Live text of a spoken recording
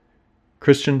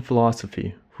Christian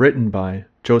Philosophy, written by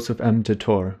Joseph M.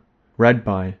 Detor, read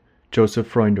by Joseph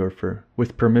Freundorfer,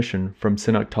 with permission from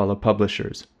Synaktala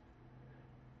Publishers.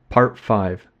 Part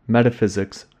 5,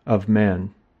 Metaphysics of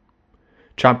Man.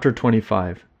 Chapter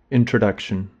 25,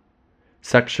 Introduction.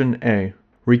 Section A,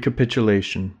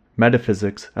 Recapitulation,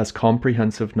 Metaphysics as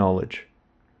Comprehensive Knowledge.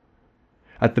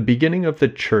 At the beginning of the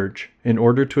Church, in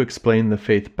order to explain the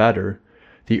faith better,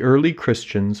 the early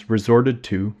Christians resorted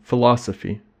to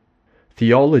philosophy.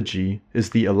 Theology is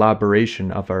the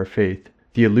elaboration of our faith,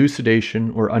 the elucidation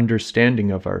or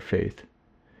understanding of our faith.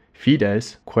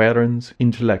 Fides quaerens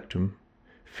intellectum,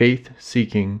 faith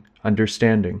seeking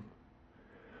understanding.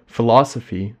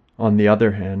 Philosophy, on the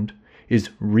other hand,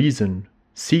 is reason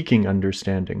seeking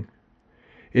understanding.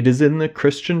 It is in the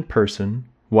Christian person,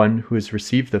 one who has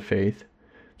received the faith,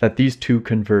 that these two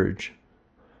converge.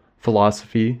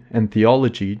 Philosophy and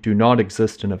theology do not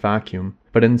exist in a vacuum,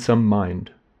 but in some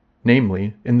mind,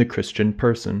 namely in the Christian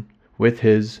person, with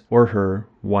his or her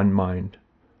one mind,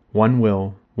 one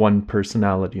will, one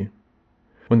personality.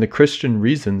 When the Christian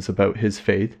reasons about his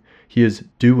faith, he is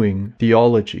doing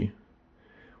theology.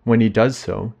 When he does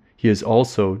so, he is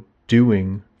also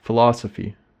doing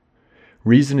philosophy.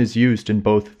 Reason is used in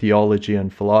both theology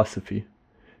and philosophy.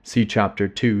 See Chapter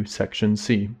 2, Section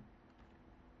C.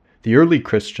 The early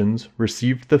Christians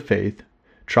received the faith,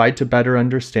 tried to better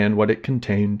understand what it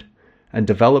contained, and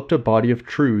developed a body of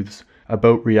truths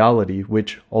about reality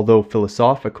which, although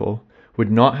philosophical,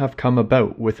 would not have come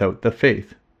about without the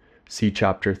faith. See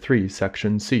Chapter 3,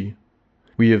 Section C.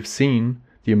 We have seen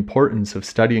the importance of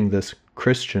studying this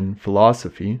Christian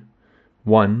philosophy,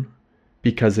 1.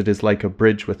 Because it is like a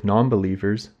bridge with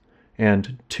non-believers,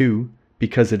 and 2.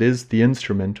 Because it is the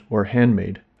instrument or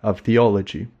handmaid of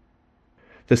theology.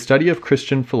 The study of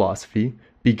Christian philosophy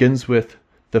begins with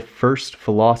the first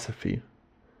philosophy.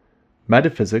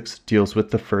 Metaphysics deals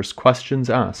with the first questions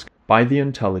asked by the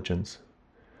intelligence.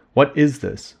 What is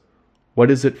this? What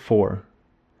is it for?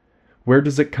 Where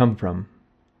does it come from?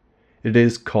 It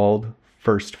is called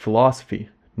first philosophy,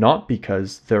 not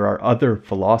because there are other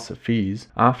philosophies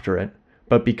after it,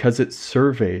 but because it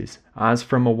surveys, as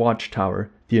from a watchtower,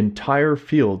 the entire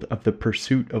field of the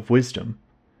pursuit of wisdom.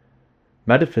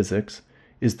 Metaphysics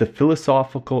is the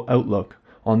philosophical outlook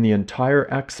on the entire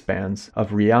expanse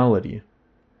of reality,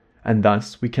 and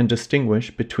thus we can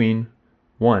distinguish between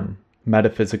 1.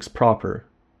 Metaphysics proper,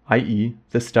 i.e.,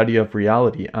 the study of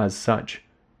reality as such,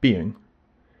 being,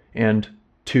 and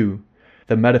 2.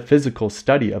 The metaphysical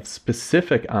study of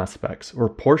specific aspects or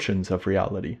portions of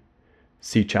reality.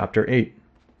 See Chapter 8.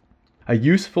 A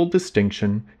useful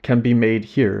distinction can be made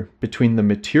here between the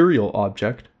material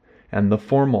object and the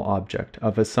formal object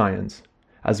of a science,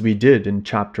 as we did in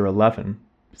Chapter 11,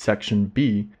 Section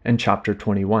B, and Chapter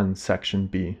 21, Section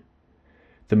B.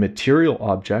 The material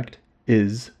object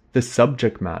is the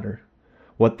subject matter,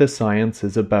 what the science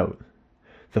is about.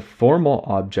 The formal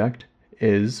object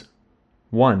is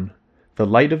 1. The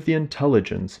light of the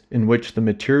intelligence in which the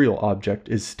material object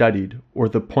is studied, or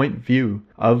the point view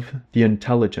of the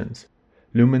intelligence,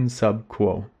 lumen sub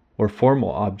quo, or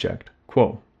formal object,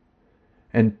 quo.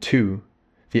 And 2.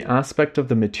 The aspect of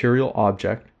the material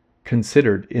object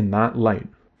considered in that light,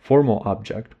 formal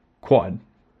object, quod.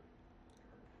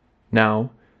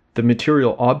 Now, the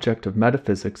material object of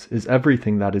metaphysics is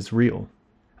everything that is real,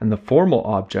 and the formal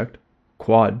object,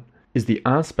 quod, is the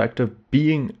aspect of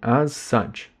being as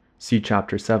such, see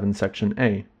Chapter 7, Section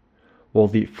A, while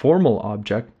the formal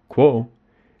object, quo,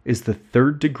 is the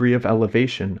third degree of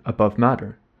elevation above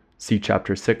matter, see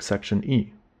Chapter 6, Section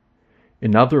E.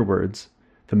 In other words,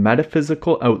 the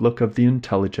metaphysical outlook of the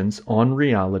intelligence on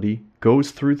reality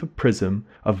goes through the prism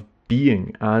of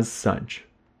being as such.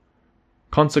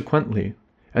 Consequently,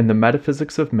 in the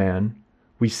Metaphysics of Man,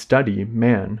 we study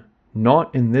man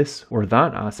not in this or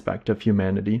that aspect of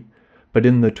humanity, but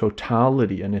in the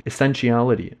totality and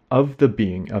essentiality of the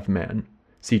being of man.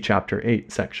 See Chapter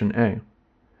 8, Section A.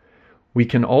 We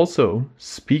can also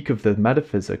speak of the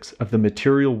metaphysics of the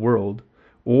material world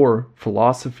or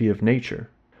philosophy of nature,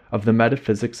 of the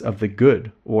metaphysics of the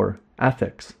good or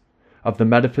ethics, of the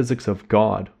metaphysics of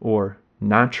God or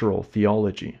natural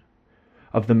theology,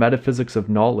 of the metaphysics of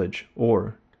knowledge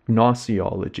or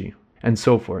gnoseology, and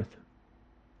so forth.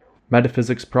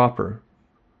 Metaphysics proper,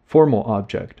 formal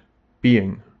object,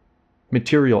 being,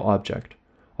 material object,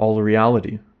 all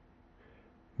reality.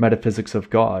 Metaphysics of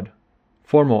God,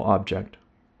 formal object,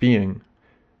 being,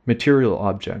 material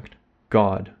object,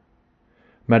 God.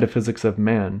 Metaphysics of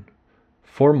man,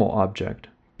 formal object,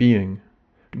 being,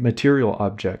 material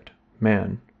object,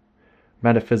 man.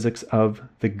 Metaphysics of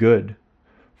the good,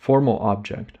 formal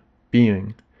object,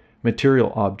 being,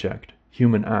 material object,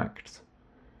 human acts.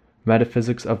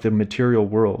 Metaphysics of the material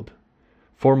world,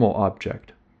 formal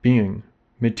object, being,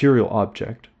 material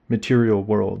object, material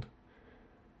world.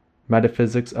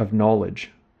 Metaphysics of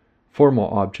knowledge, formal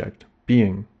object,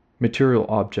 being, material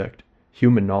object,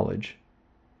 human knowledge.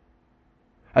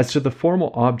 As to the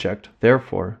formal object,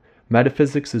 therefore,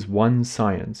 metaphysics is one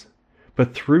science,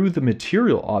 but through the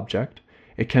material object,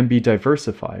 it can be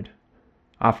diversified.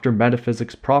 After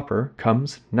metaphysics proper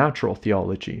comes natural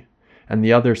theology, and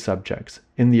the other subjects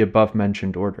in the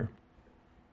above-mentioned order.